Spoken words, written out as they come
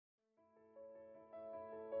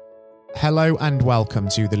Hello and welcome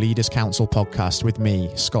to the Leaders Council podcast with me,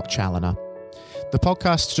 Scott Challoner. The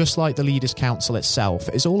podcast, just like the Leaders Council itself,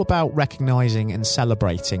 is all about recognising and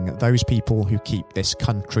celebrating those people who keep this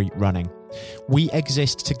country running. We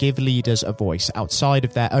exist to give leaders a voice outside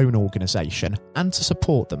of their own organisation and to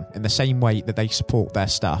support them in the same way that they support their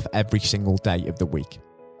staff every single day of the week.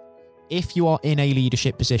 If you are in a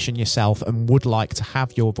leadership position yourself and would like to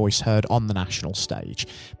have your voice heard on the national stage,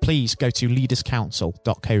 please go to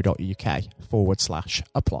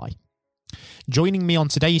leaderscouncil.co.uk/apply. Joining me on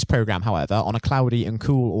today's programme, however, on a cloudy and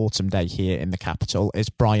cool autumn day here in the capital, is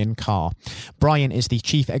Brian Carr. Brian is the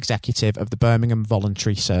Chief Executive of the Birmingham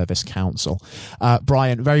Voluntary Service Council.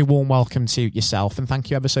 Brian, very warm welcome to yourself and thank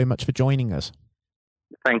you ever so much for joining us.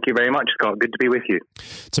 Thank you very much, Scott. Good to be with you.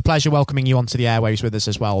 It's a pleasure welcoming you onto the airwaves with us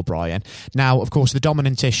as well, Brian. Now, of course, the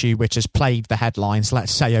dominant issue which has plagued the headlines,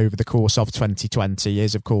 let's say, over the course of 2020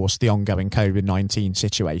 is, of course, the ongoing COVID-19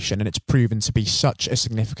 situation, and it's proven to be such a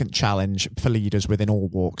significant challenge for leaders within all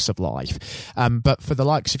walks of life. But for the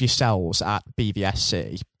likes of yourselves at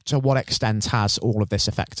BVSC, to what extent has all of this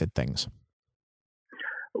affected things?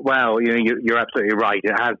 Well, you're absolutely right.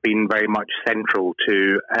 It has been very much central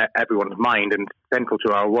to everyone's mind and central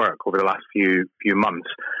to our work over the last few months.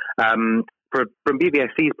 From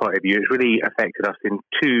BVSC's point of view, it's really affected us in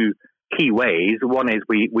two key ways. One is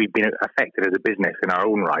we've been affected as a business in our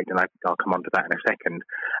own right, and I'll come on to that in a second.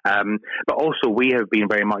 But also we have been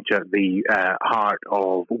very much at the heart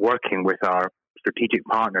of working with our strategic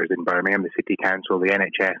partners in Birmingham, the City Council, the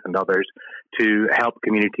NHS and others, to help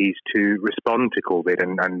communities to respond to COVID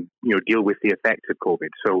and deal with the effects of COVID.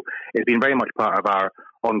 So it's been very much part of our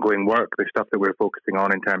ongoing work, the stuff that we're focusing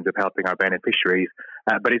on in terms of helping our beneficiaries,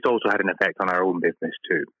 but it's also had an effect on our own business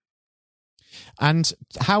too. And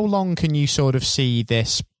how long can you sort of see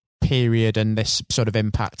this period and this sort of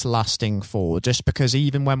impact lasting for? Just because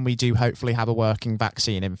even when we do hopefully have a working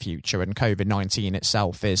vaccine in future and COVID-19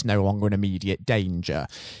 itself is no longer an immediate danger,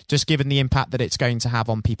 just given the impact that it's going to have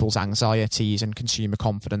on people's anxieties and consumer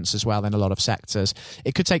confidence as well in a lot of sectors,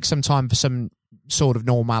 it could take some time for some sort of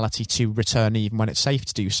normality to return even when it's safe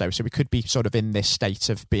to do so. So we could be sort of in this state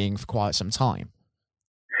of being for quite some time.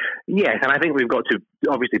 Yes, and I think we've got to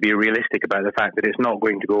obviously be realistic about the fact that it's not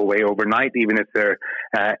going to go away overnight. Even if there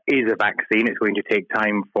is a vaccine, it's going to take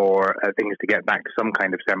time for things to get back to some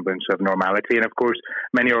kind of semblance of normality. And of course,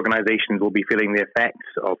 many organisations will be feeling the effects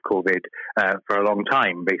of COVID for a long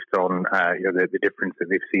time based on the difference that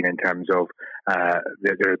they've seen in terms of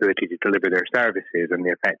their ability to deliver their services and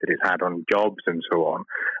the effect that it's had on jobs and so on.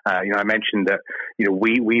 I mentioned that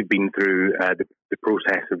we've been through the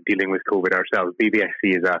process of dealing with COVID ourselves.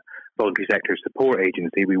 BVSC is a voluntary sector support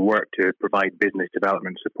agency. We work to provide business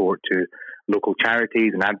development support to local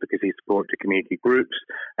charities and advocacy support to community groups.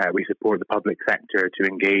 We support the public sector to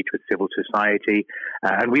engage with civil society.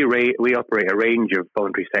 And we operate a range of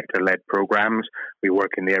voluntary sector-led programs. We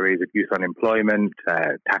work in the areas of youth unemployment,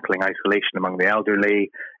 tackling isolation among the elderly,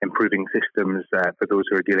 improving systems for those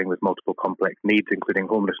who are dealing with multiple complex needs, including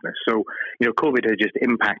homelessness. So, COVID has just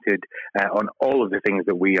impacted on all of the things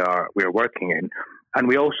that we are working in. And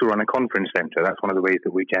we also run a conference centre. That's one of the ways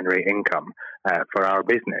that we generate income for our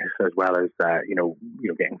business, as well as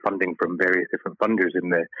getting funding from various different funders in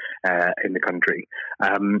the country.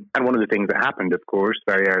 And one of the things that happened, of course,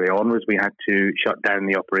 very early on was we had to shut down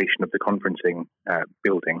the operation of the conferencing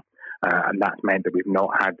building. And that's meant that we've not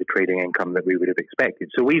had the trading income that we would have expected.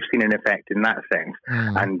 So we've seen an effect in that sense.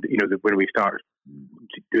 And when we start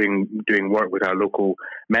doing work with our local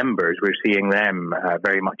members, we're seeing them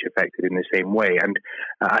very much affected in the same way. And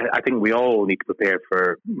I think we all need to prepare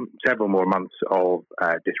for several more months of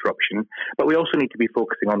disruption, but we also need to be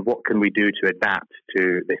focusing on what can we do to adapt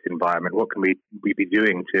to this environment. What can we be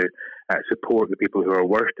doing to support the people who are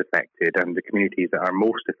worst affected and the communities that are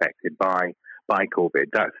most affected by COVID.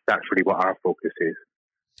 That's really what our focus is.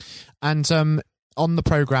 And on the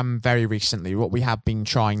programme very recently, what we have been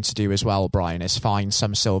trying to do as well, Brian, is find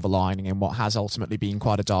some silver lining in what has ultimately been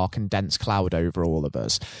quite a dark and dense cloud over all of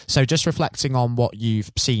us. So just reflecting on what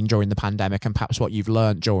you've seen during the pandemic and perhaps what you've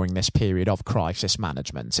learned during this period of crisis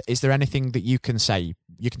management, is there anything that you can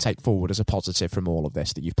take forward as a positive from all of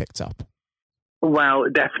this that you've picked up? Well,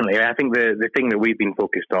 definitely. I think the thing that we've been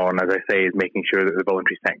focused on, as I say, is making sure that the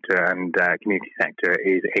voluntary sector and community sector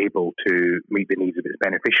is able to meet the needs of its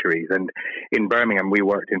beneficiaries. And in Birmingham, we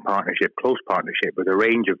worked in close partnership with a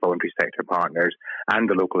range of voluntary sector partners and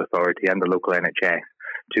the local authority and the local NHS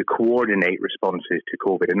to coordinate responses to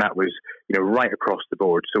COVID. And that was, right across the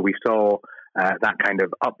board. So we saw that kind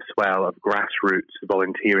of upswell of grassroots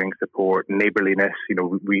volunteering support, neighbourliness.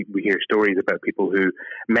 We hear stories about people who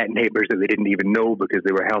met neighbours that they didn't even know because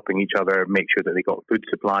they were helping each other make sure that they got food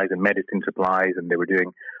supplies and medicine supplies, and they were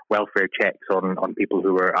doing welfare checks on people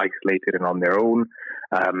who were isolated and on their own.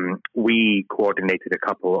 We coordinated a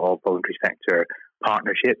couple of voluntary sector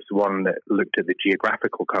partnerships, one that looked at the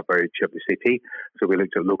geographical coverage of the city. So we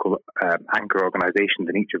looked at local anchor organisations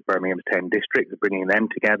in each of Birmingham's 10 districts, bringing them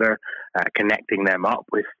together, connecting them up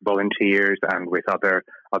with volunteers and with other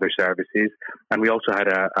services. And we also had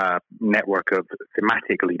a network of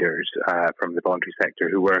thematic leaders from the voluntary sector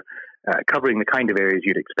who were covering the kind of areas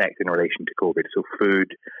you'd expect in relation to COVID. So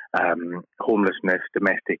food, homelessness,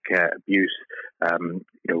 domestic abuse,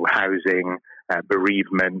 housing,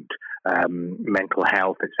 bereavement, mental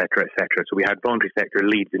health, etc., etc. So we had voluntary sector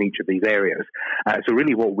leads in each of these areas. So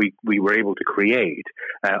really what we were able to create,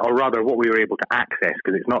 or rather what we were able to access,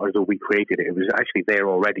 because it's not as though we created it, it was actually there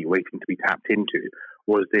already waiting to be tapped into,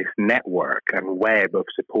 was this network and web of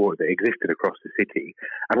support that existed across the city.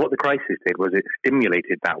 And what the crisis did was it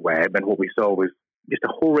stimulated that web, and what we saw was just a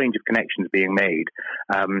whole range of connections being made.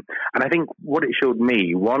 And I think what it showed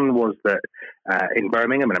me, one was that in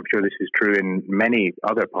Birmingham, and I'm sure this is true in many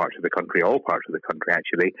other parts of the country, all parts of the country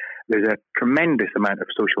actually, there's a tremendous amount of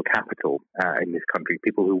social capital in this country,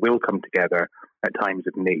 people who will come together at times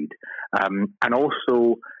of need. And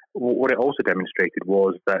also, what it also demonstrated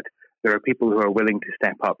was that there are people who are willing to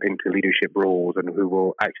step up into leadership roles and who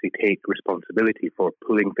will actually take responsibility for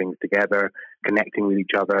pulling things together, connecting with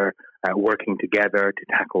each other, working together to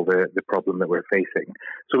tackle the problem that we're facing.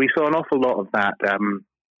 So we saw an awful lot of that.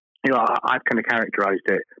 I've kind of characterised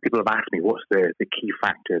it. People have asked me, what's the key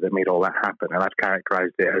factor that made all that happen? And I've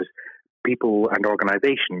characterised it as people and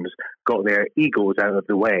organisations got their egos out of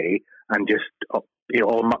the way and just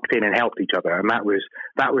all mucked in and helped each other, and that was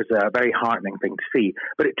a very heartening thing to see.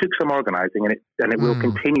 But it took some organising, and it will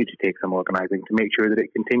continue to take some organising to make sure that it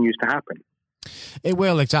continues to happen. It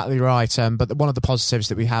will, exactly right. But one of the positives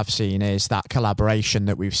that we have seen is that collaboration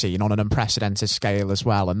that we've seen on an unprecedented scale as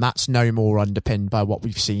well, and that's no more underpinned by what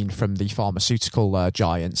we've seen from the pharmaceutical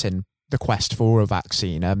giants in the quest for a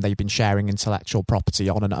vaccine. They've been sharing intellectual property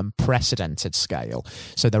on an unprecedented scale.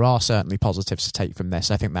 So there are certainly positives to take from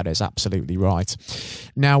this. I think that is absolutely right.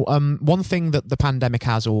 Now, one thing that the pandemic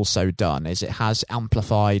has also done is it has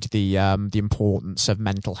amplified the importance of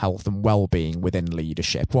mental health and well-being within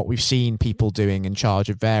leadership. What we've seen people doing in charge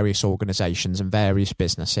of various organisations and various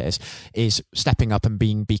businesses is stepping up and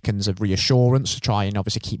being beacons of reassurance to try and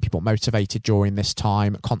obviously keep people motivated during this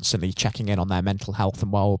time, constantly checking in on their mental health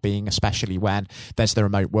and well-being, especially when there's the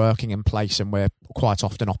remote working in place and we're quite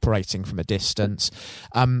often operating from a distance.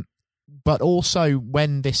 But also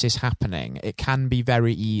when this is happening, it can be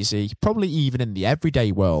very easy, probably even in the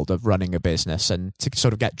everyday world of running a business, and to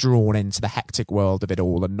sort of get drawn into the hectic world of it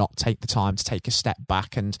all and not take the time to take a step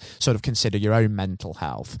back and sort of consider your own mental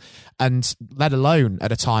health. And let alone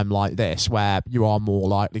at a time like this where you are more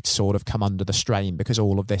likely to sort of come under the strain because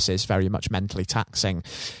all of this is very much mentally taxing.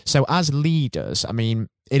 So as leaders, I mean,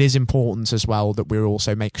 it is important as well that we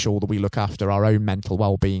also make sure that we look after our own mental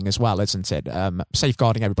well-being as well, isn't it?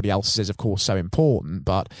 Safeguarding everybody else's is, of course, so important,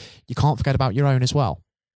 but you can't forget about your own as well.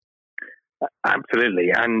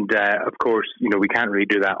 Absolutely. And, of course, we can't really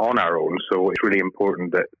do that on our own. So it's really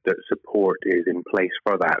important that support is in place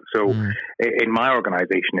for that. So in my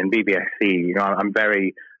organisation, in BVSC, I'm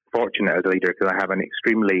very fortunate as a leader because I have an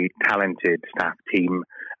extremely talented staff team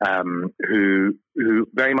who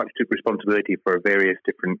very much took responsibility for various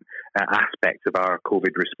different aspects of our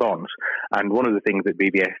COVID response. And one of the things that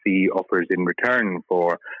BVSC offers in return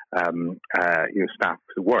for staff's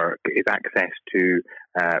work is access to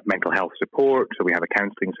mental health support. So we have a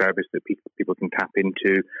counselling service that people can tap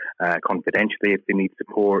into confidentially if they need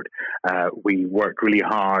support. We worked really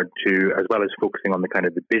hard to, as well as focusing on the kind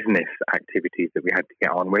of the business activities that we had to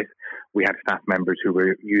get on with, we had staff members who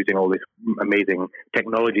were using all this amazing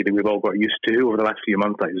technology that we've all got used to over the last few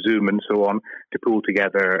months, like Zoom and so on, to pull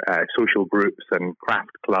together social groups and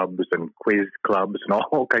craft clubs and quiz clubs and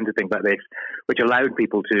all kinds of things like this, which allowed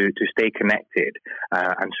people to stay connected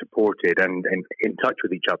and supported and in touch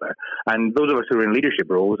with each other. And those of us who are in leadership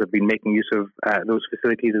roles have been making use of those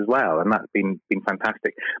facilities as well, and that's been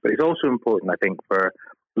fantastic. But it's also important, I think, for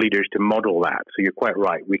leaders to model that. So you're quite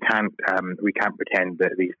right. We can't pretend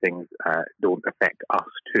that these things don't affect us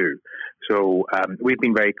too. So we've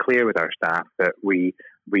been very clear with our staff that we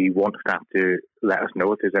want staff to let us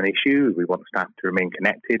know if there's an issue. We want staff to remain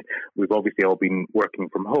connected. We've obviously all been working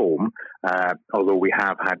from home, although we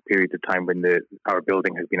have had periods of time when our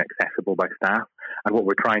building has been accessible by staff. And what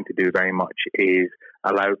we're trying to do very much is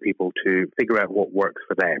allow people to figure out what works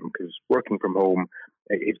for them, because working from home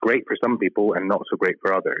is great for some people and not so great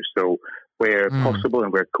for others. So where possible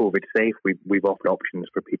and where COVID safe, we've offered options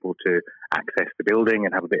for people to access the building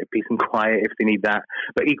and have a bit of peace and quiet if they need that.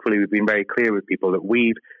 But equally, we've been very clear with people that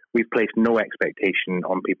we've placed no expectation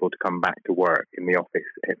on people to come back to work in the office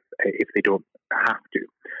if they don't have to.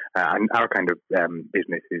 And our kind of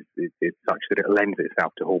business is such that it lends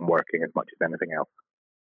itself to home working as much as anything else.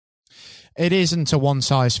 It isn't a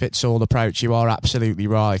one-size-fits-all approach. You are absolutely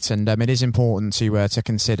right, and it is important to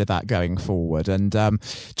consider that going forward. And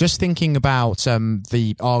just thinking about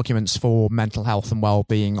the arguments for mental health and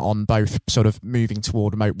well-being on both sort of moving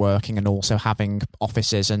toward remote working and also having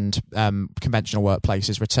offices and conventional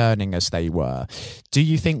workplaces returning as they were, do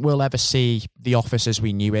you think we'll ever see the office as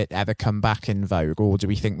we knew it ever come back in vogue, or do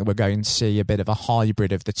we think that we're going to see a bit of a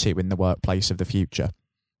hybrid of the two in the workplace of the future?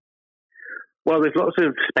 Well, there's lots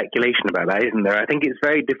of speculation about that, isn't there? I think it's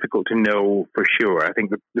very difficult to know for sure. I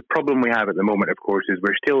think the problem we have at the moment, of course, is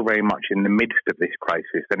we're still very much in the midst of this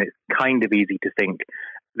crisis, and it's kind of easy to think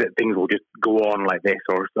that things will just go on like this,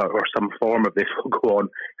 or some form of this will go on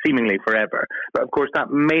seemingly forever. But of course,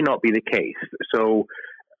 that may not be the case. So,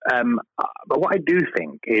 but what I do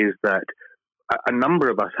think is that a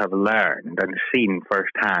number of us have learned and seen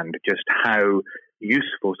firsthand just how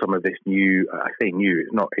useful some of this new, I say new,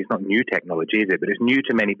 it's not new technology, is it? But it's new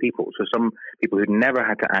to many people. So some people who'd never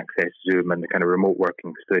had to access Zoom and the kind of remote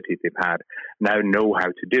working facilities they've had now know how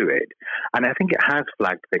to do it. And I think it has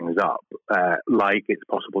flagged things up, like it's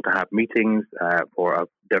possible to have meetings for a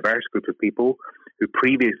diverse group of people who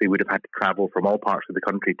previously would have had to travel from all parts of the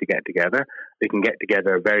country to get together. They can get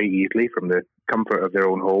together very easily from the comfort of their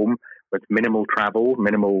own home, with minimal travel,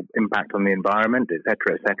 minimal impact on the environment, et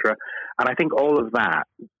cetera, et cetera. And I think all of that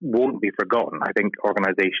won't be forgotten. I think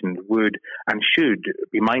organisations would and should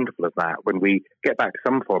be mindful of that. When we get back to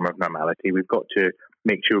some form of normality, we've got to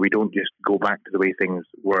make sure we don't just go back to the way things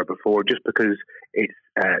were before just because it's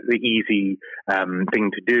the easy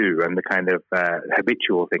thing to do and the kind of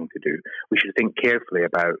habitual thing to do. We should think carefully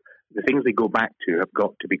about the things we go back to have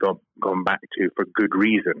got to be gone back to for good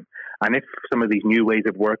reason. And if some of these new ways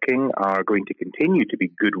of working are going to continue to be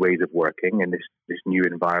good ways of working in this new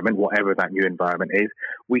environment, whatever that new environment is,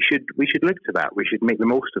 we should look to that. We should make the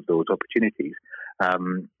most of those opportunities.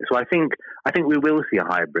 So I think we will see a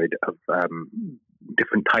hybrid of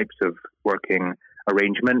different types of working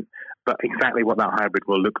arrangement, but exactly what that hybrid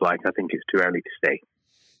will look like, I think it's too early to say.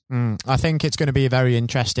 I think it's going to be a very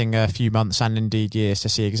interesting few months and indeed years to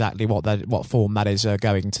see exactly what form that is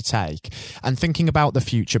going to take. And thinking about the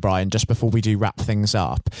future, Brian, just before we do wrap things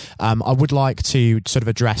up, I would like to sort of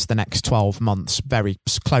address the next 12 months very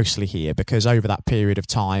closely here, because over that period of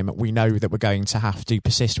time, we know that we're going to have to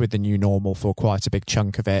persist with the new normal for quite a big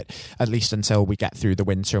chunk of it, at least until we get through the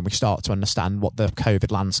winter and we start to understand what the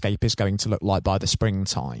COVID landscape is going to look like by the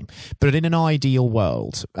springtime. But in an ideal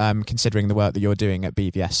world, considering the work that you're doing at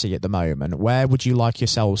BVSC at the moment, where would you like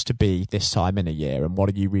yourselves to be this time in a year, and what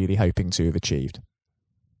are you really hoping to have achieved?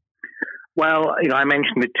 Well, I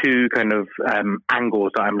mentioned the two kind of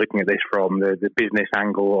angles that I'm looking at this from, the business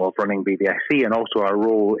angle of running BVSC and also our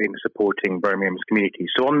role in supporting Birmingham's community.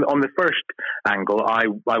 So on the first angle, I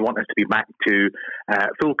want us to be back to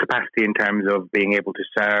full capacity in terms of being able to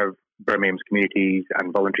serve Birmingham's communities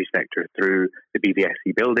and voluntary sector through the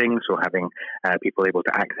BVSC building, so having people able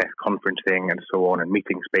to access conferencing and so on and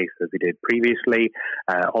meeting space as they did previously,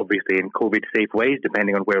 obviously in COVID-safe ways,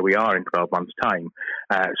 depending on where we are in 12 months' time.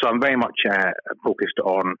 So I'm very much focused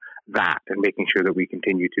on that and making sure that we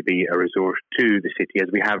continue to be a resource to the city as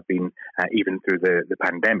we have been even through the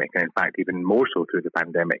pandemic, and in fact even more so through the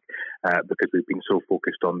pandemic because we've been so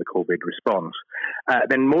focused on the COVID response.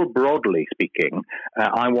 Then more broadly speaking,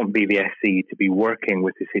 I want BVSC to be working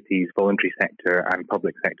with the city's voluntary sector and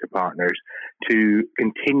public sector partners to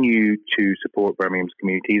continue to support Birmingham's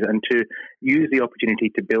communities and to use the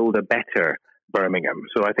opportunity to build a better Birmingham.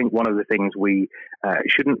 So I think one of the things we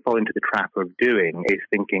shouldn't fall into the trap of doing is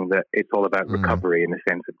thinking that it's all about recovery in the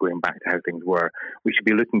sense of going back to how things were. We should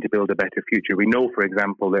be looking to build a better future. We know, for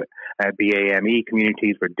example, that BAME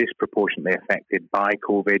communities were disproportionately affected by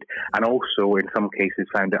COVID and also in some cases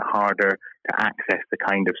found it harder to access the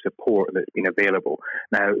kind of support that's been available.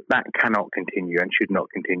 Now, that cannot continue and should not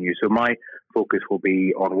continue. So my focus will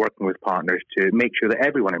be on working with partners to make sure that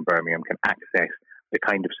everyone in Birmingham can access the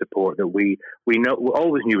kind of support that we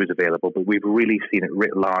always knew was available, but we've really seen it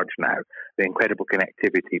writ large now. The incredible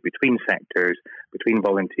connectivity between sectors, between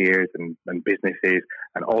volunteers and businesses,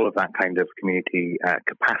 and all of that kind of community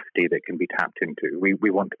capacity that can be tapped into. We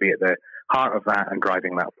want to be at the heart of that and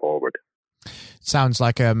driving that forward. Sounds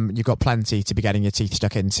like you've got plenty to be getting your teeth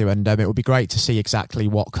stuck into, and it would be great to see exactly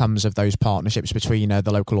what comes of those partnerships between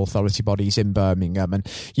the local authority bodies in Birmingham. And,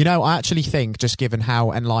 I actually think, just given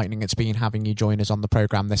how enlightening it's been having you join us on the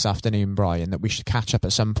programme this afternoon, Brian, that we should catch up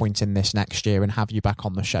at some point in this next year and have you back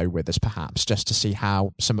on the show with us, perhaps, just to see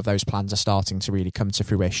how some of those plans are starting to really come to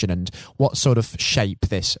fruition and what sort of shape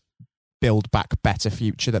this Build Back Better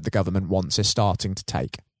future that the government wants is starting to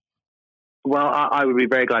take. Well, I would be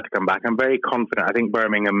very glad to come back. I'm very confident. I think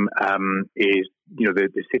Birmingham is,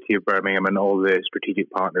 the city of Birmingham and all the strategic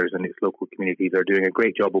partners and its local communities are doing a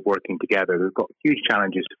great job of working together. They've got huge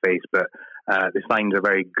challenges to face, but the signs are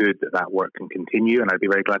very good that work can continue. And I'd be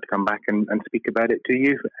very glad to come back and speak about it to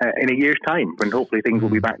you in a year's time, when hopefully things will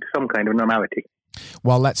be back to some kind of normality.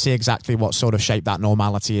 Well, let's see exactly what sort of shape that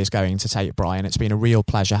normality is going to take, Brian. It's been a real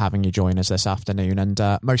pleasure having you join us this afternoon. And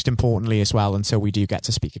most importantly as well, until we do get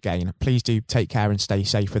to speak again, please do take care and stay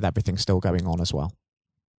safe with everything still going on as well.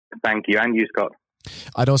 Thank you. And you, Scott.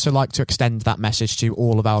 I'd also like to extend that message to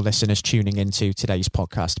all of our listeners tuning into today's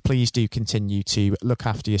podcast. Please do continue to look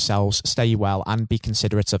after yourselves, stay well, and be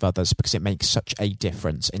considerate of others, because it makes such a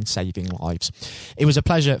difference in saving lives. It was a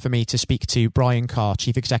pleasure for me to speak to Brian Carr,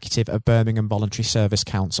 Chief Executive of Birmingham Voluntary Service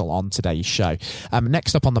Council, on today's show.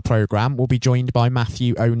 Next up on the programme, we'll be joined by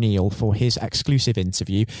Matthew O'Neill for his exclusive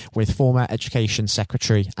interview with former Education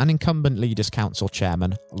Secretary and incumbent Leaders Council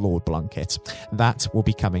Chairman, Lord Blunkett. That will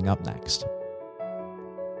be coming up next.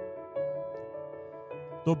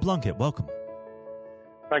 Lord Blunkett, welcome.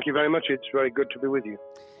 Thank you very much. It's very good to be with you.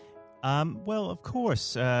 Well, of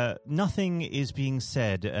course, nothing is being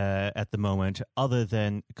said at the moment other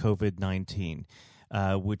than COVID-19,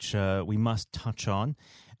 which we must touch on.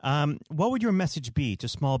 What would your message be to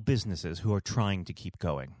small businesses who are trying to keep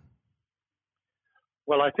going?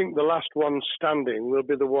 Well, I think the last ones standing will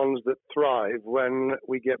be the ones that thrive when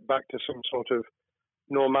we get back to some sort of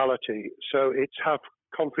normality. So it's have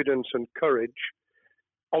confidence and courage.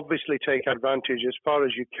 Obviously take advantage as far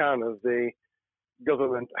as you can of the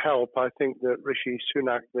government help. I think that Rishi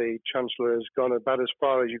Sunak, the Chancellor, has gone about as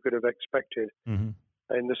far as you could have expected in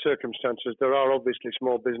the circumstances. There are obviously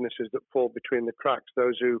small businesses that fall between the cracks.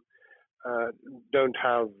 Those who don't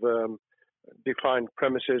have defined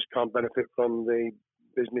premises can't benefit from the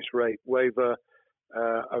business rate waiver,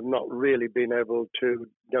 have not really been able to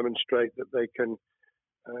demonstrate that they can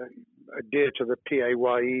adhere to the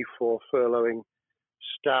PAYE for furloughing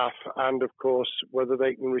staff, and of course whether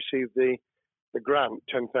they can receive the grant,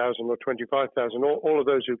 10,000 or 25,000. All of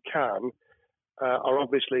those who can are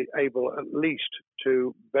obviously able at least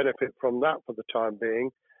to benefit from that for the time being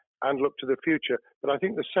and look to the future. But I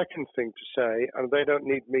think the second thing to say, and they don't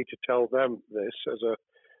need me to tell them this as a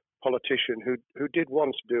politician who did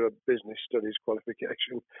once do a business studies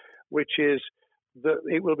qualification, which is that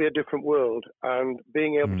it will be a different world, and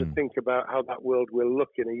being able to think about how that world will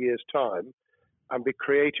look in a year's time and be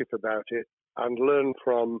creative about it and learn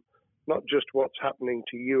from not just what's happening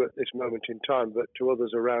to you at this moment in time, but to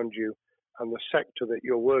others around you and the sector that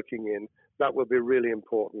you're working in, that will be really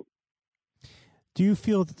important. Do you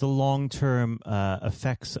feel that the long-term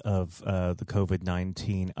effects of the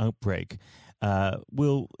COVID-19 outbreak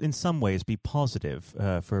will in some ways be positive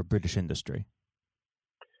for British industry?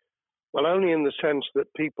 Well, only in the sense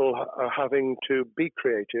that people are having to be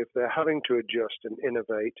creative, they're having to adjust and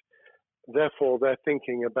innovate. Therefore, they're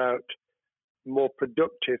thinking about more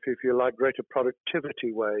productive, if you like, greater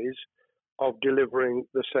productivity ways of delivering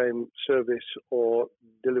the same service or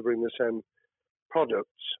delivering the same products.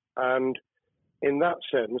 And in that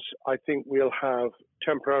sense, I think we'll have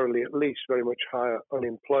temporarily at least very much higher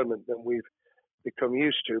unemployment than we've become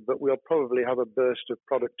used to, but we'll probably have a burst of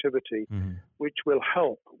productivity, which will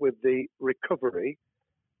help with the recovery.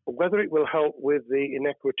 Whether it will help with the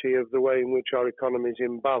inequity of the way in which our economy is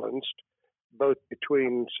imbalanced, both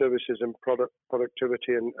between services and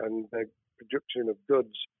productivity and the production of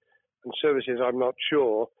goods and services, I'm not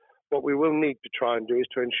sure. What we will need to try and do is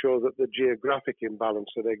to ensure that the geographic imbalance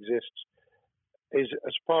that exists is,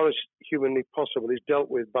 as far as humanly possible, is dealt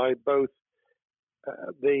with by both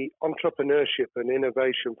the entrepreneurship and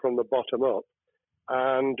innovation from the bottom up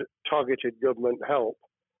and targeted government help,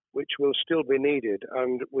 which will still be needed.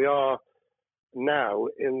 And we are now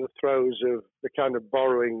in the throes of the kind of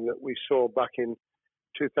borrowing that we saw back in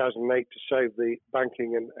 2008 to save the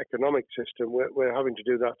banking and economic system. We're having to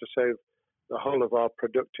do that to save the whole of our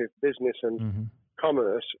productive business and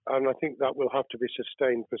commerce, and I think that will have to be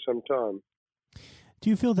sustained for some time. Do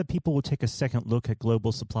you feel that people will take a second look at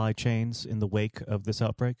global supply chains in the wake of this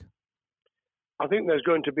outbreak? I think there's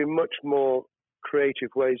going to be much more creative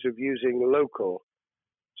ways of using local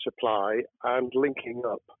supply and linking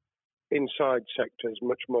up. inside sectors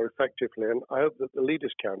much more effectively. And I hope that the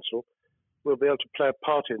Leaders' Council will be able to play a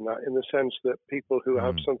part in that, in the sense that people who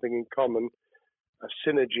have something in common, a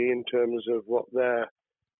synergy in terms of what they're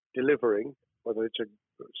delivering, whether it's a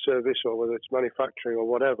service or whether it's manufacturing or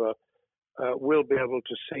whatever, will be able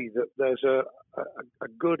to see that there's a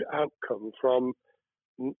good outcome from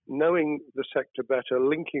knowing the sector better,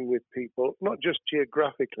 linking with people, not just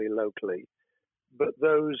geographically, locally, but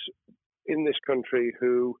those in this country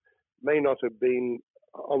who may not have been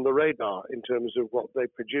on the radar in terms of what they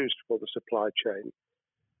produced for the supply chain.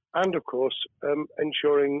 And of course,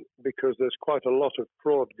 ensuring, because there's quite a lot of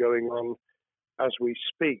fraud going on as we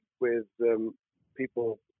speak, with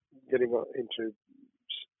people getting into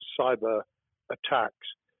cyber attacks,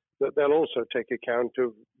 that they'll also take account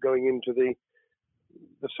of going into the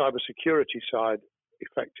cybersecurity side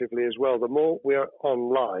effectively as well. The more we're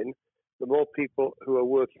online, the more people who are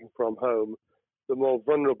working from home, the more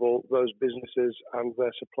vulnerable those businesses and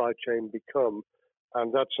their supply chain become.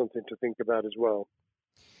 And that's something to think about as well.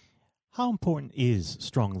 How important is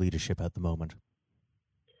strong leadership at the moment?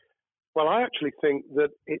 Well, I actually think that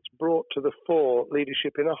it's brought to the fore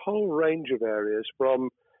leadership in a whole range of areas, from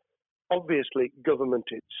obviously government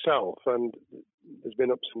itself, and there's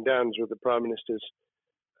been ups and downs with the Prime Minister's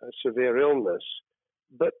severe illness,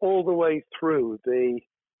 but all the way through the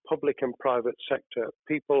public and private sector.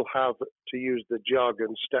 People have, to use the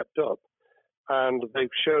jargon, stepped up, and they've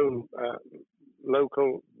shown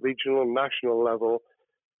local, regional, national level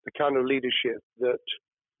the kind of leadership that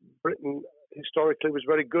Britain historically was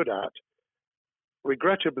very good at.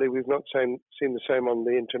 Regrettably, we've not seen the same on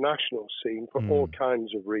the international scene for all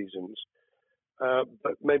kinds of reasons,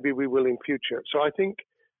 but maybe we will in future. So I think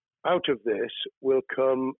out of this will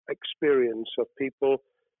come experience of people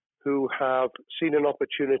who have seen an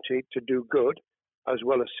opportunity to do good, as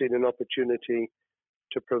well as seen an opportunity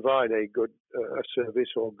to provide a good service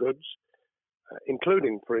or goods,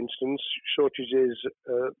 including, for instance, shortages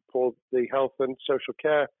for the health and social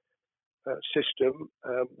care system,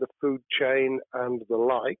 the food chain and the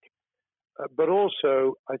like. But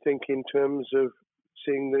also, I think in terms of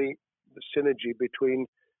seeing the synergy between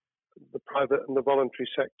the private and the voluntary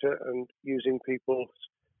sector, and using people's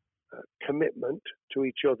commitment to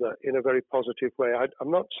each other in a very positive way.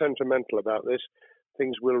 I'm not sentimental about this.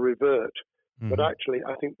 Things will revert. But actually,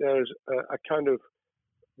 I think there's a kind of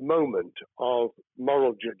moment of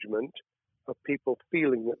moral judgment, of people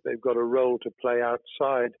feeling that they've got a role to play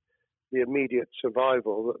outside the immediate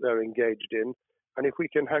survival that they're engaged in. And if we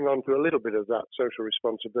can hang on to a little bit of that social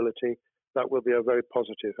responsibility, that will be a very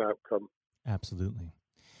positive outcome. Absolutely.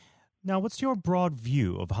 Now, what's your broad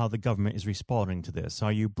view of how the government is responding to this?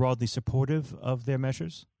 Are you broadly supportive of their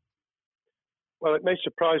measures? Well, it may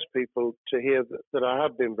surprise people to hear that I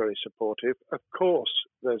have been very supportive. Of course,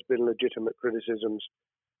 there's been legitimate criticisms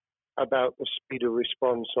about the speed of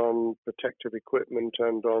response on protective equipment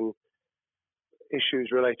and on issues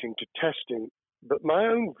relating to testing. But my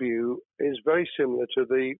own view is very similar to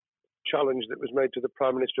the challenge that was made to the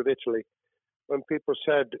Prime Minister of Italy, when people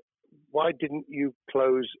said, why didn't you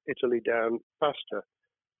close Italy down faster?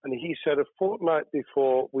 And he said, a fortnight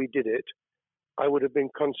before we did it, I would have been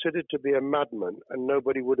considered to be a madman, and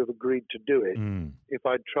nobody would have agreed to do it if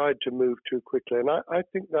I'd tried to move too quickly. And I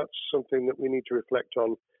think that's something that we need to reflect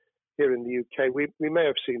on here in the UK. We may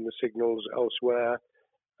have seen the signals elsewhere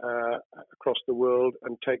across the world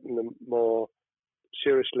and taken them more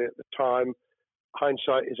seriously at the time.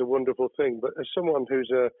 Hindsight is a wonderful thing, but as someone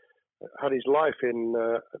who's had his life in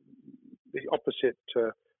the opposite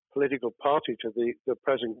political party to the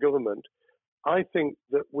present government, I think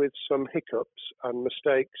that with some hiccups and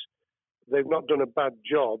mistakes, they've not done a bad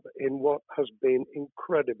job in what has been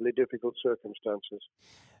incredibly difficult circumstances.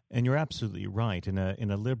 And you're absolutely right. In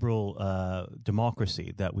a liberal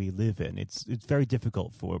democracy that we live in, it's very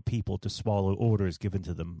difficult for people to swallow orders given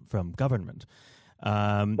to them from government.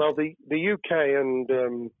 Well, the UK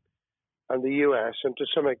and the US, and to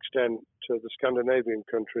some extent the Scandinavian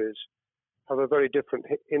countries, have a very different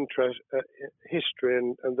history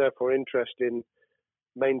and therefore interest in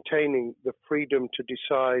maintaining the freedom to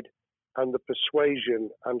decide and the persuasion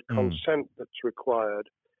and consent that's required.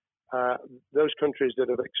 Those countries that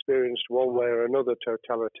have experienced one way or another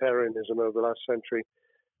totalitarianism over the last century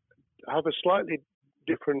have a slightly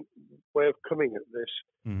different way of coming at this.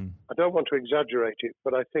 I don't want to exaggerate it,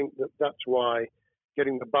 but I think that that's why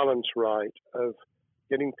getting the balance right of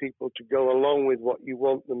getting people to go along with what you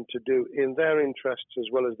want them to do in their interests as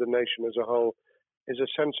well as the nation as a whole is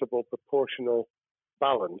a sensible, proportional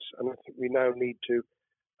balance. And I think we now need to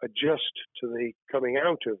adjust to the coming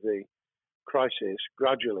out of the crisis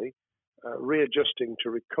gradually, readjusting to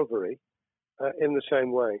recovery in the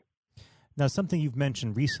same way. Now, something you've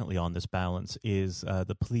mentioned recently on this balance is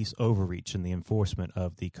the police overreach in the enforcement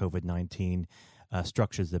of the COVID-19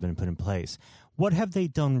 structures that have been put in place. What have they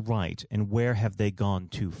done right, and where have they gone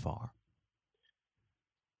too far?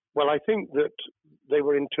 Well, I think that they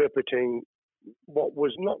were interpreting what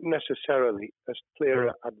was not necessarily as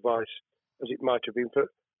clear advice as it might have been for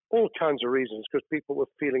all kinds of reasons, because people were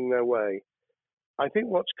feeling their way. I think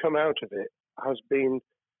what's come out of it has been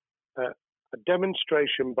a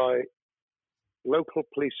demonstration by local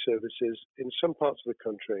police services in some parts of the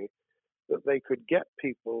country that they could get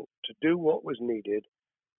people to do what was needed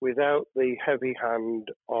without the heavy hand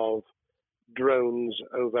of drones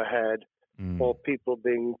overhead or people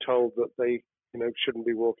being told that they shouldn't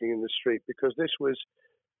be walking in the street, because this was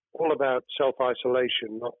all about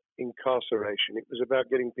self-isolation, not incarceration. It was about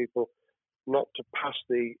getting people not to pass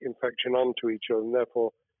the infection on to each other and therefore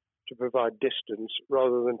to provide distance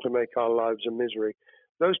rather than to make our lives a misery.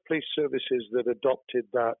 Those police services that adopted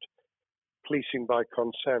that policing by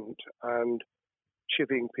consent and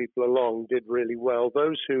chivying people along did really well.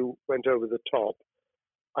 Those who went over the top,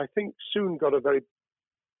 I think, soon got a very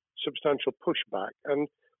substantial pushback. And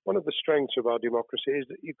one of the strengths of our democracy is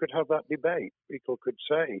that you could have that debate. People could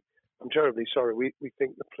say, I'm terribly sorry, we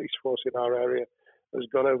think the police force in our area has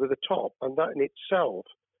gone over the top. And that in itself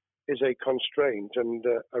is a constraint and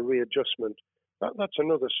a readjustment. That's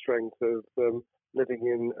another strength of living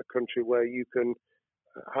in a country where you can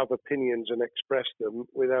have opinions and express them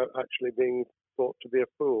without actually being thought to be a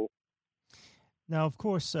fool. Now, of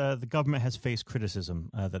course, the government has faced criticism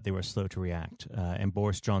that they were slow to react, and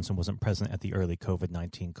Boris Johnson wasn't present at the early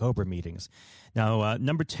COVID-19 COBRA meetings. Now,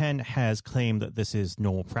 Number 10 has claimed that this is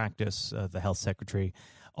normal practice. The health secretary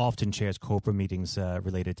often chairs COBRA meetings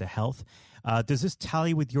related to health. Does this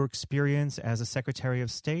tally with your experience as a Secretary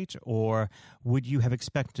of State, or would you have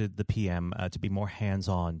expected the PM to be more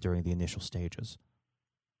hands-on during the initial stages?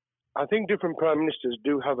 I think different prime ministers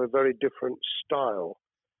do have a very different style.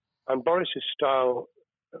 And Boris's style,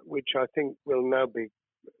 which I think will now be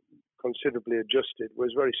considerably adjusted,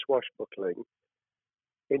 was very swashbuckling.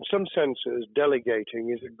 In some senses,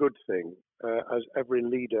 delegating is a good thing, as every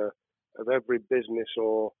leader of every business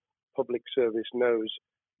or public service knows.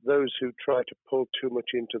 Those who try to pull too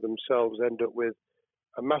much into themselves end up with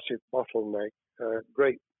a massive bottleneck,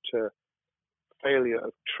 great failure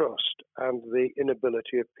of trust, and the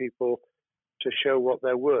inability of people to show what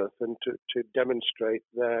they're worth and to demonstrate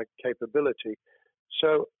their capability.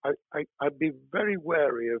 So I'd be very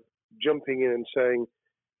wary of jumping in and saying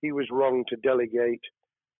he was wrong to delegate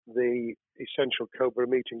the essential COBRA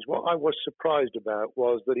meetings. What I was surprised about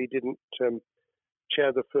was that he didn't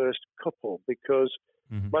chair the first couple, because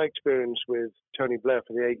my experience with Tony Blair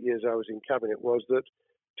for the 8 years I was in Cabinet was that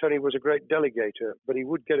Tony was a great delegator, but he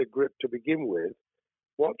would get a grip to begin with,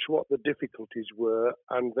 watch what the difficulties were,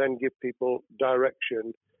 and then give people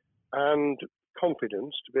direction and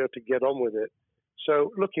confidence to be able to get on with it.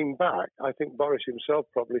 So looking back, I think Boris himself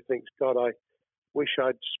probably thinks, God, I wish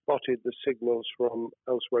I'd spotted the signals from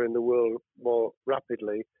elsewhere in the world more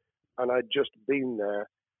rapidly, and I'd just been there.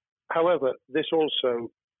 However, this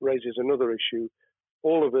also raises another issue.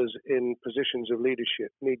 All of us in positions of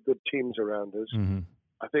leadership need good teams around us.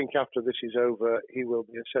 I think after this is over, he will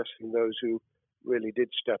be assessing those who really did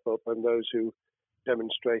step up and those who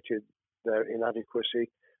demonstrated their inadequacy.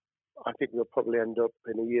 I think we'll probably end up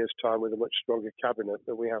in a year's time with a much stronger cabinet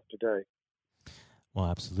than we have today. Well,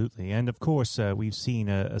 absolutely. And of course, we've seen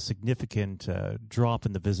a significant drop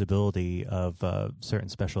in the visibility of certain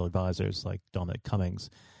special advisors like Dominic Cummings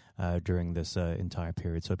during this entire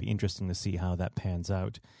period. So it'd be interesting to see how that pans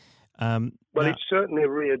out. It's certainly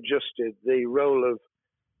readjusted the role of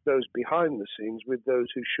those behind the scenes with those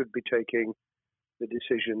who should be taking the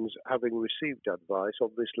decisions, having received advice.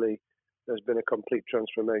 Obviously, there's been a complete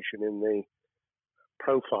transformation in the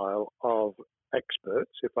profile of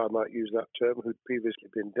experts, if I might use that term, who'd previously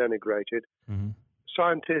been denigrated.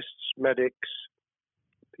 Scientists, medics,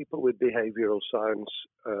 people with behavioral science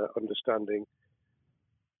understanding.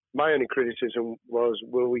 My only criticism was,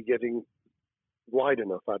 were we getting wide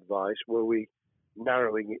enough advice? Were we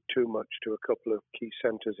narrowing it too much to a couple of key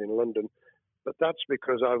centres in London? But that's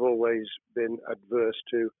because I've always been adverse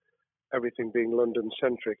to everything being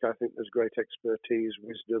London-centric. I think there's great expertise,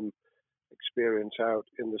 wisdom, experience out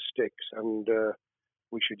in the sticks, and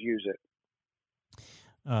we should use it.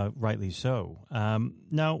 Rightly so.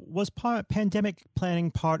 Now, was pandemic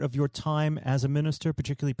planning part of your time as a minister,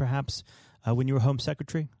 particularly perhaps when you were Home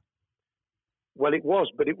Secretary? Well, it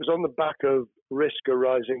was, but it was on the back of risk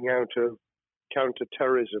arising out of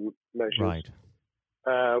counter-terrorism measures. Right.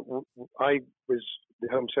 I was the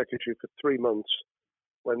Home Secretary for 3 months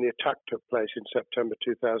when the attack took place in September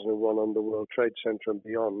 2001 on the World Trade Center and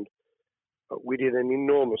beyond. We did an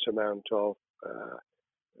enormous amount of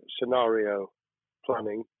scenario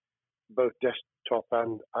planning, both desktop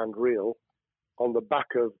and real. On the back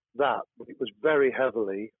of that, it was very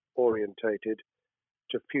heavily orientated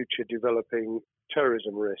to future developing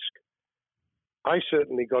terrorism risk. I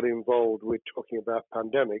certainly got involved with talking about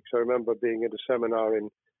pandemics. I remember being at a seminar in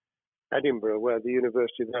Edinburgh where the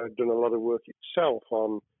university there had done a lot of work itself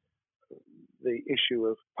on the issue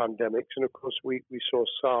of pandemics. And of course, we saw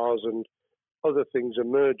SARS and other things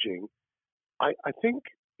emerging. I think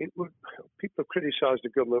people have criticized the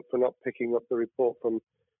government for not picking up the report from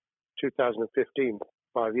 2015,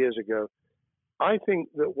 5 years ago. I think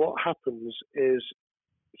that what happens is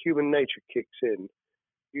human nature kicks in.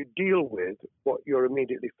 You deal with what you're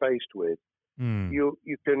immediately faced with. You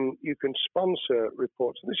can sponsor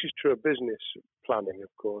reports, and this is true of business planning,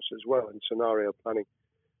 of course, as well, and scenario planning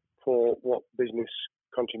for what business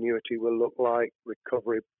continuity will look like,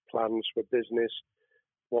 recovery plans for business,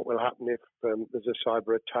 what will happen if there's a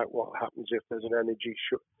cyber attack, what happens if there's an energy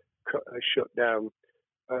shutdown.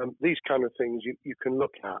 These kind of things you can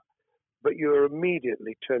look at, but you're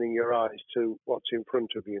immediately turning your eyes to what's in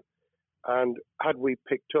front of you. And had we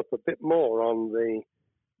picked up a bit more on the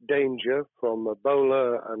danger from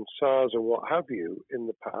Ebola and SARS and what have you in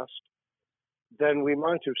the past, then we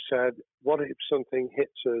might have said, what if something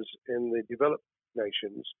hits us in the developed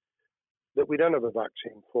nations that we don't have a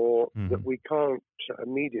vaccine for, that we can't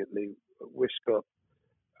immediately whisk up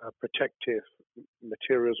protective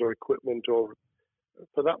materials or equipment, or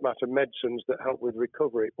for that matter, medicines that help with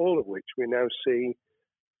recovery, all of which we now see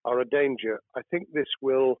are a danger. I think this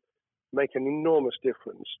will make an enormous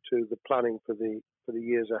difference to the planning for the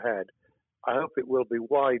years ahead. I hope it will be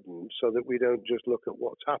widened so that we don't just look at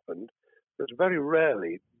what's happened, because very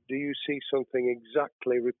rarely do you see something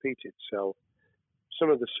exactly repeat itself. Some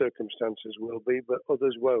of the circumstances will be, but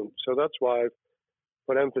others won't. So that's why I've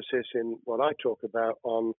put emphasis in what I talk about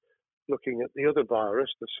on looking at the other virus,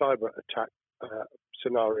 the cyber attack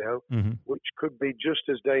scenario, which could be just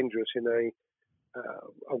as dangerous in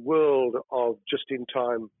a world of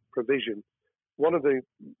just-in-time provision. One of the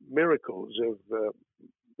miracles of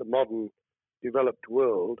the modern developed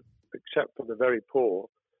world, except for the very poor,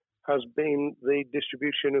 has been the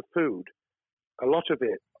distribution of food. A lot of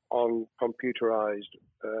it on computerized,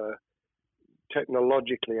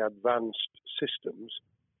 technologically advanced systems.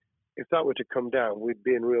 If that were to come down, we'd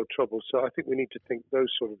be in real trouble. So I think we need to think those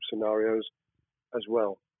sort of scenarios as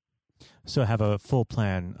well. So have a full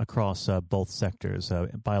plan across both sectors,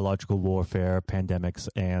 biological warfare, pandemics,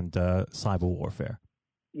 and cyber warfare.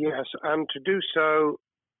 Yes, and to do so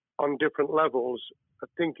on different levels. I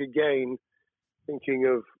think, again,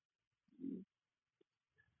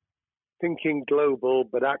 thinking global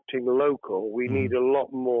but acting local, we need a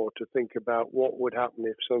lot more to think about what would happen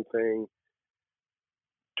if something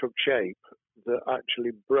took shape that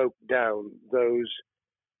actually broke down those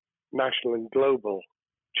national and global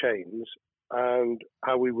chains and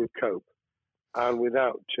how we would cope. And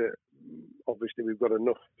without, obviously, we've got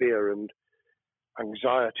enough fear and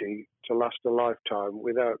anxiety to last a lifetime.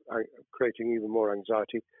 Without creating even more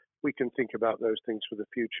anxiety, we can think about those things for the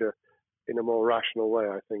future in a more rational way,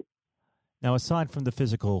 I think. Now, aside from the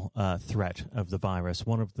physical threat of the virus,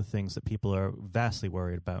 one of the things that people are vastly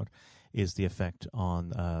worried about is the effect on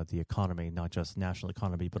the economy, not just national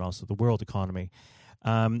economy, but also the world economy.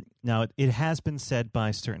 Now, it has been said by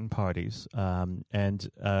certain parties, and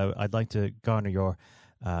I'd like to garner your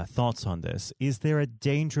thoughts on this. Is there a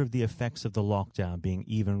danger of the effects of the lockdown being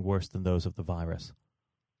even worse than those of the virus?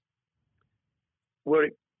 Were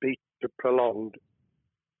it be prolonged,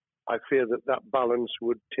 I fear that balance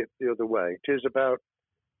would tip the other way. It is about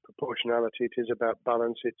proportionality. It is about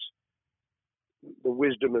balance. It's the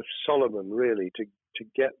wisdom of Solomon, really, to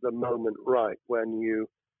get the moment right when you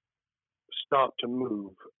start to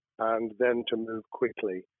move and then to move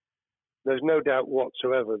quickly. There's no doubt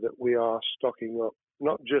whatsoever that we are stocking up,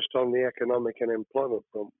 not just on the economic and employment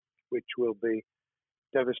front, which will be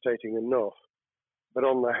devastating enough, but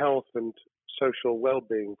on the health and social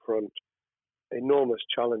well-being front, enormous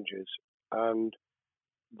challenges. And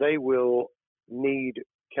they will need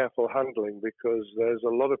careful handling because there's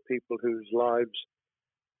a lot of people whose lives,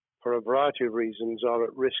 for a variety of reasons, are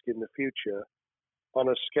at risk in the future on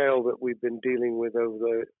a scale that we've been dealing with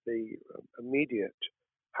over the immediate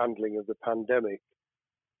handling of the pandemic,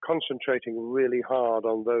 concentrating really hard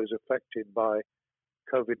on those affected by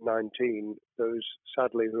COVID-19, those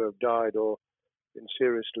sadly who have died or been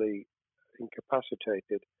seriously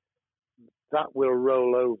incapacitated. that will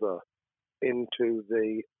roll over into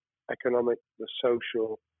the economic, the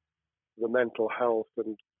social, the mental health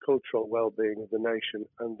and cultural well-being of the nation,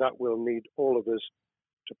 and that will need all of us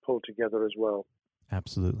to pull together as well.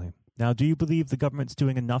 Absolutely. Now, do you believe the government's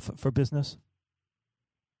doing enough for business?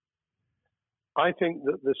 I think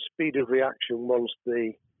that the speed of reaction once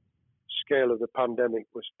the scale of the pandemic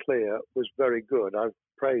was clear was very good. I've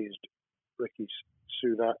praised Rishi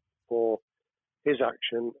Sunak for his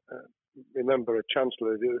action. Remember, a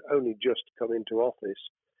chancellor who had only just come into office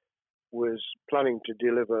was planning to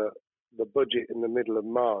deliver the budget in the middle of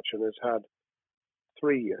March and has had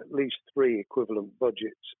at least three equivalent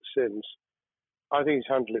budgets since. I think he's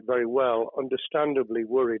handled it very well, understandably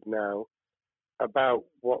worried now about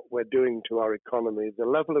what we're doing to our economy. The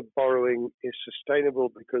level of borrowing is sustainable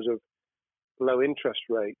because of low interest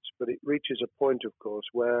rates, but it reaches a point, of course,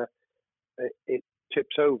 where it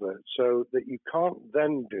tips over so that you can't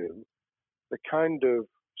then do the kind of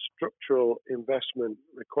structural investment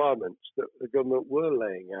requirements that the government were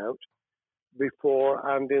laying out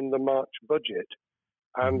before and in the March budget.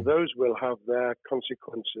 And those will have their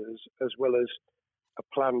consequences as well as a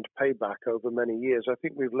planned payback over many years. I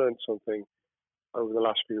think we've learned something over the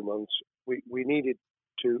last few months. We needed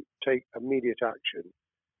to take immediate action.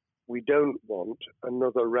 We don't want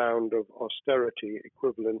another round of austerity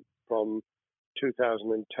equivalent from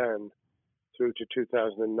 2010 through to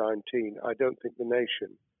 2019. I don't think the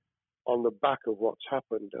nation, on the back of what's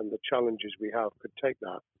happened and the challenges we have, could take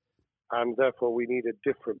that. And therefore, we need a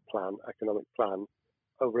different plan, economic plan,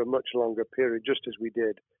 over a much longer period, just as we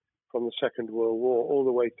did from the Second World War all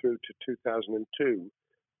the way through to 2002,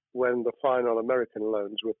 when the final American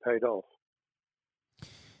loans were paid off.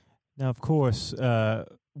 Now, of course,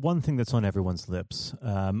 one thing that's on everyone's lips,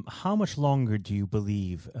 how much longer do you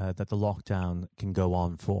believe that the lockdown can go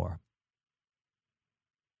on for?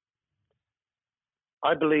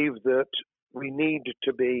 I believe that we need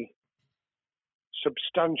to be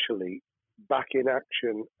substantially back in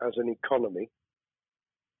action as an economy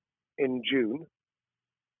in June.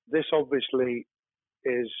 This obviously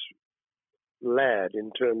is led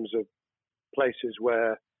in terms of places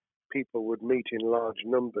where people would meet in large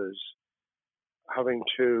numbers, having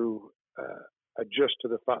to adjust to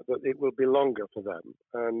the fact that it will be longer for them.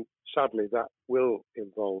 And sadly, that will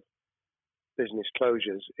involve business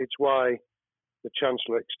closures. It's why the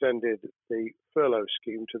Chancellor extended the furlough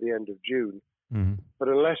scheme to the end of June. Mm-hmm. But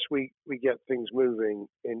unless we get things moving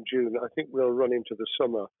in June, I think we'll run into the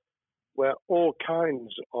summer where all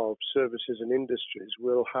kinds of services and industries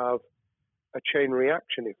will have a chain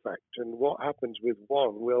reaction effect. And what happens with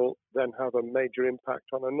one will then have a major impact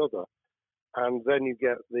on another. And then you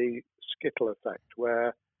get the skittle effect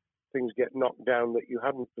where things get knocked down that you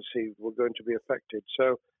hadn't perceived were going to be affected.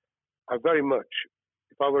 So I very much,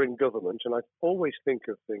 if I were in government, and I always think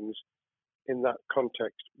of things in that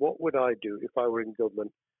context, what would I do if I were in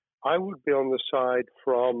government? I would be on the side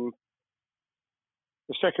from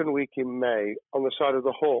the second week in May, on the side of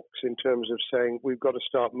the hawks in terms of saying we've got to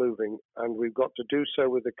start moving, and we've got to do so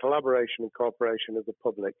with the collaboration and cooperation of the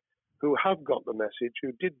public who have got the message,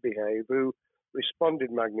 who did behave, who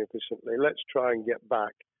responded magnificently. Let's try and get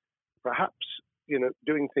back, perhaps,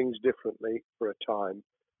 doing things differently for a time,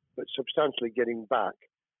 but substantially getting back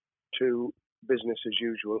to business as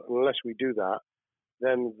usual. And unless we do that,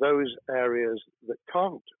 then those areas that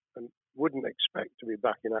can't and wouldn't expect to be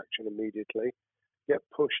back in action immediately get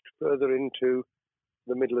pushed further into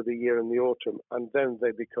the middle of the year and the autumn, and then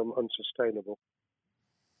they become unsustainable.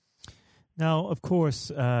 Now, of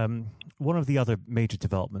course, one of the other major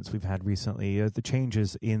developments we've had recently are the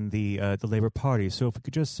changes in the Labour Party. So if we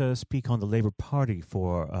could just speak on the Labour Party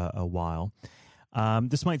for a while.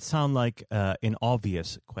 This might sound like an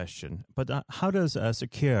obvious question, but how does Sir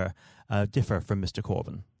Keir differ from Mr.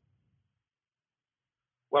 Corbyn?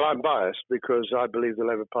 Well, I'm biased because I believe the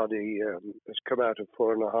Labour Party has come out of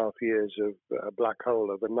 4.5 years of a black hole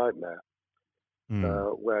of a nightmare,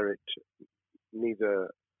 where it neither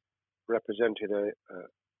represented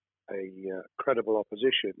a credible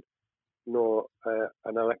opposition nor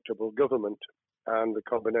an electable government, and the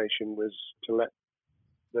combination was to let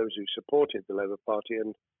those who supported the Labour Party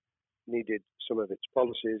and needed some of its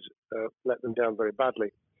policies let them down very badly.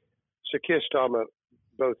 Sir Keir Starmer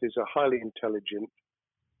both is a highly intelligent,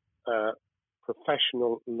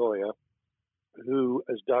 professional lawyer who,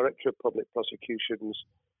 as Director of Public Prosecutions,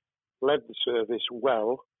 led the service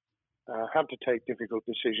well, had to take difficult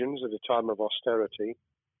decisions at a time of austerity,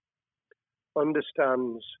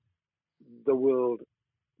 understands the world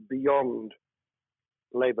beyond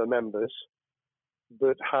Labour members,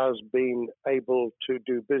 but has been able to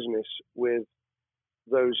do business with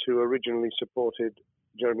those who originally supported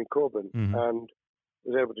Jeremy Corbyn and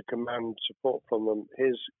was able to command support from them.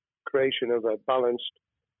 His creation of a balanced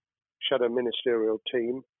shadow ministerial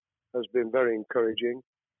team has been very encouraging.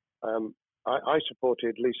 I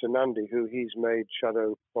supported Lisa Nandy, who he's made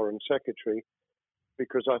Shadow Foreign Secretary,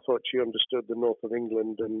 because I thought she understood the north of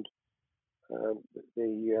England and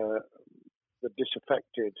the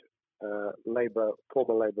disaffected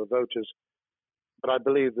former Labour voters. But I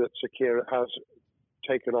believe that Sir Keir has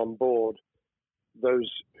taken on board those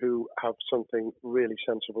who have something really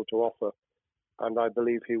sensible to offer, and I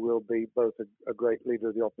believe he will be both a great leader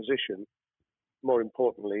of the opposition. More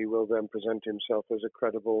importantly, he will then present himself as a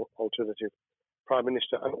credible alternative Prime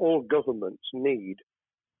Minister. And all governments need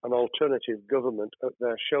an alternative government at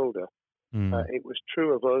their shoulder. It was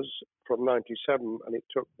true of us from 97, and it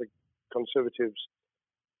took the Conservatives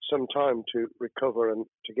some time to recover and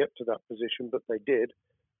to get to that position, but they did,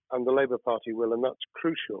 and the Labour Party will, and that's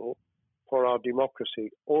crucial for our democracy.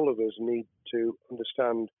 All of us need to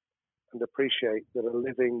understand and appreciate that a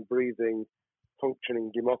living, breathing,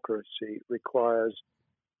 functioning democracy requires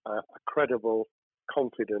a credible,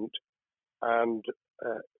 confident, and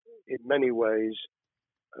in many ways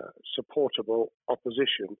supportable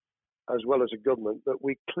opposition, as well as a government that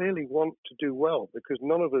we clearly want to do well, because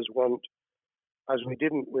none of us want, as we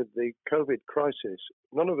didn't with the COVID crisis,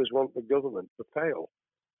 none of us want the government to fail.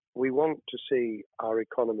 We want to see our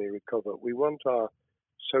economy recover. We want our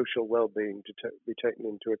social well-being to be taken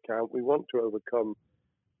into account. We want to overcome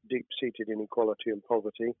deep-seated inequality and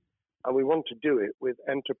poverty, and we want to do it with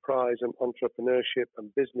enterprise and entrepreneurship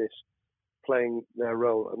and business playing their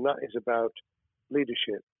role, and that is about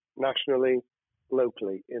leadership nationally,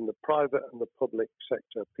 locally, in the private and the public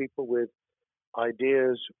sector, people with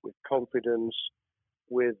ideas, with confidence,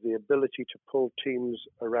 with the ability to pull teams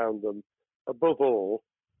around them, above all,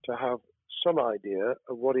 to have some idea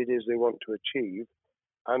of what it is they want to achieve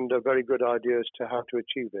and a very good idea as to how to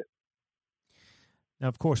achieve it. Now,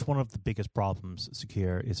 of course, one of the biggest problems Sir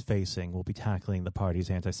Keir is facing will be tackling the party's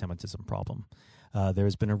anti-Semitism problem. There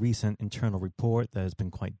has been a recent internal report that has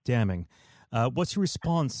been quite damning. What's your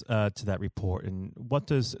response to that report, and what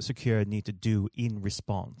does Sir Keir need to do in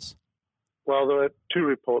response? Well, there are two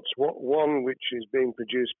reports. One which is being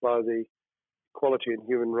produced by the Equality and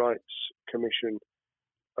Human Rights Commission,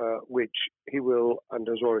 which he will, and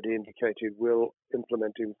has already indicated, will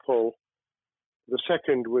implement in full. The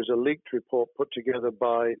second was a leaked report put together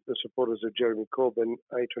by the supporters of Jeremy Corbyn,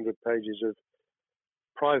 800 pages of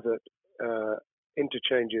private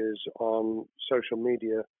interchanges on social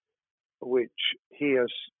media, which he has,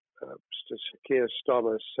 Keir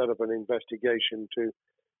Starmer, set up an investigation to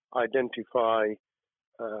identify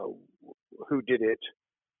who did it,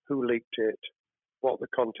 who leaked it, what the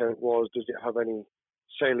content was, does it have any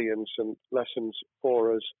salience and lessons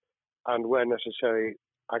for us, and where necessary,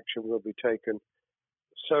 action will be taken.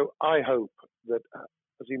 So I hope that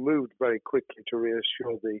as he moved very quickly to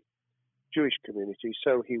reassure the Jewish community,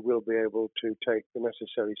 so he will be able to take the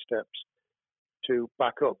necessary steps to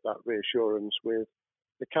back up that reassurance with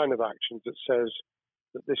the kind of actions that says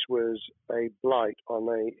that this was a blight on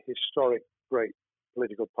a historic, great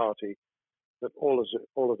political party that all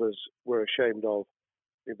of us were ashamed of.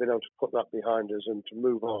 We've been able to put that behind us and to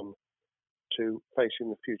move on to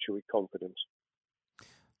facing the future with confidence.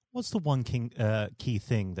 What's the one key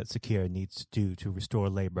thing that Sir Keir needs to do to restore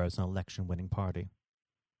Labour as an election-winning party?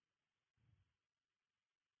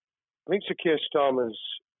 I think Sir Keir Starmer's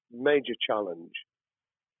major challenge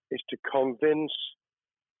is to convince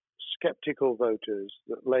sceptical voters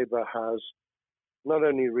that Labour has not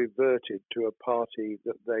only reverted to a party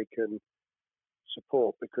that they can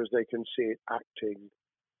support because they can see it acting,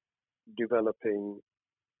 developing,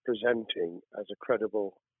 presenting as a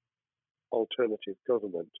credible alternative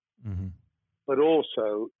government, but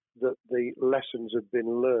also that the lessons have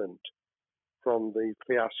been learned from the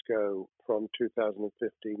fiasco from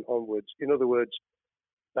 2015 onwards. In other words,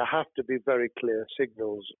 there have to be very clear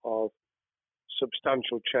signals of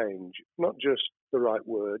substantial change, not just the right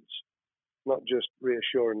words, not just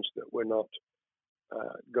reassurance that we're not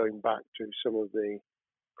going back to some of the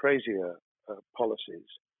crazier policies,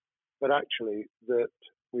 but actually that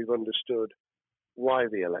we've understood why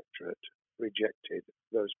the electorate rejected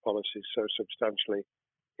those policies so substantially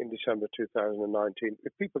in December 2019.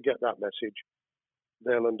 If people get that message,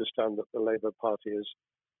 they'll understand that the Labour Party has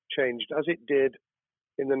changed, as it did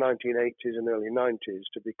in the 1980s and early 90s,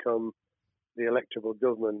 to become the electable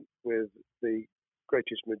government with the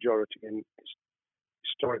greatest majority and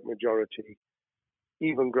historic majority,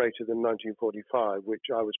 even greater than 1945, which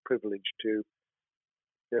I was privileged to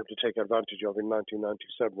be able to take advantage of in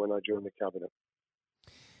 1997 when I joined the cabinet.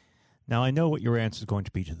 Now, I know what your answer is going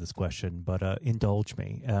to be to this question, but indulge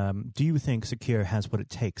me. Do you think Sakir has what it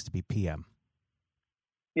takes to be PM?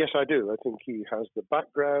 Yes, I do. I think he has the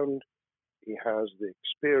background, he has the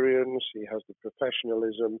experience, he has the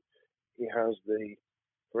professionalism, he has the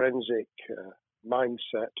forensic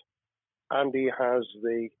mindset, and he has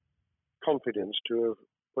the confidence to have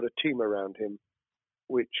put a team around him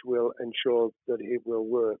which will ensure that it will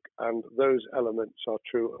work. And those elements are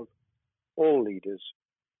true of all leaders.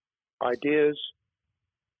 Ideas,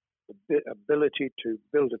 the ability to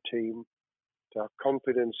build a team, to have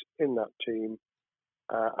confidence in that team,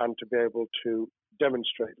 and to be able to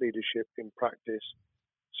demonstrate leadership in practice,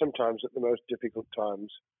 sometimes at the most difficult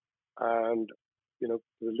times. And, the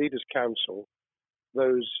Leaders' Council,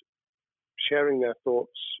 those sharing their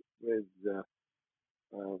thoughts with the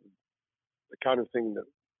kind of thing that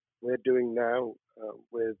we're doing now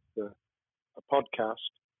with a podcast,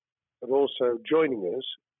 but also joining us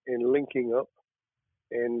in linking up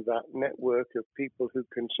in that network of people who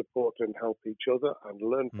can support and help each other and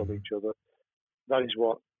learn from each other. That is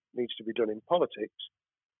what needs to be done in politics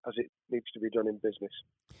as it needs to be done in business.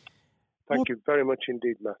 Thank you very much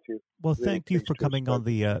indeed, Matthew. Well, thank you for coming on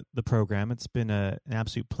the program. It's been an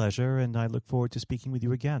absolute pleasure, and I look forward to speaking with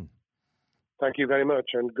you again. Thank you very much,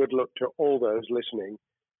 and good luck to all those listening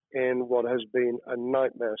in what has been a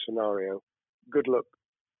nightmare scenario. Good luck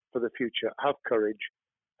for the future. Have courage,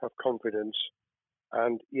 have confidence,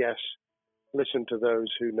 and yes, listen to those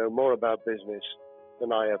who know more about business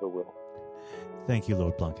than I ever will. Thank you,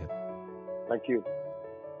 Lord Blunkett. Thank you.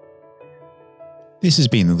 This has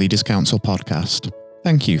been the Leaders' Council podcast.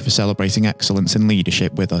 Thank you for celebrating excellence in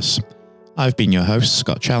leadership with us. I've been your host,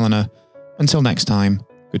 Scott Challoner. Until next time,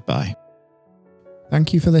 goodbye.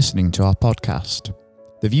 Thank you for listening to our podcast.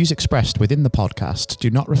 The views expressed within the podcast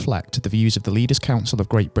do not reflect the views of the Leaders' Council of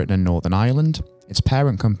Great Britain and Northern Ireland, its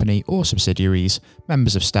parent company or subsidiaries,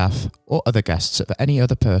 members of staff, or other guests of any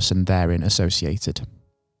other person therein associated.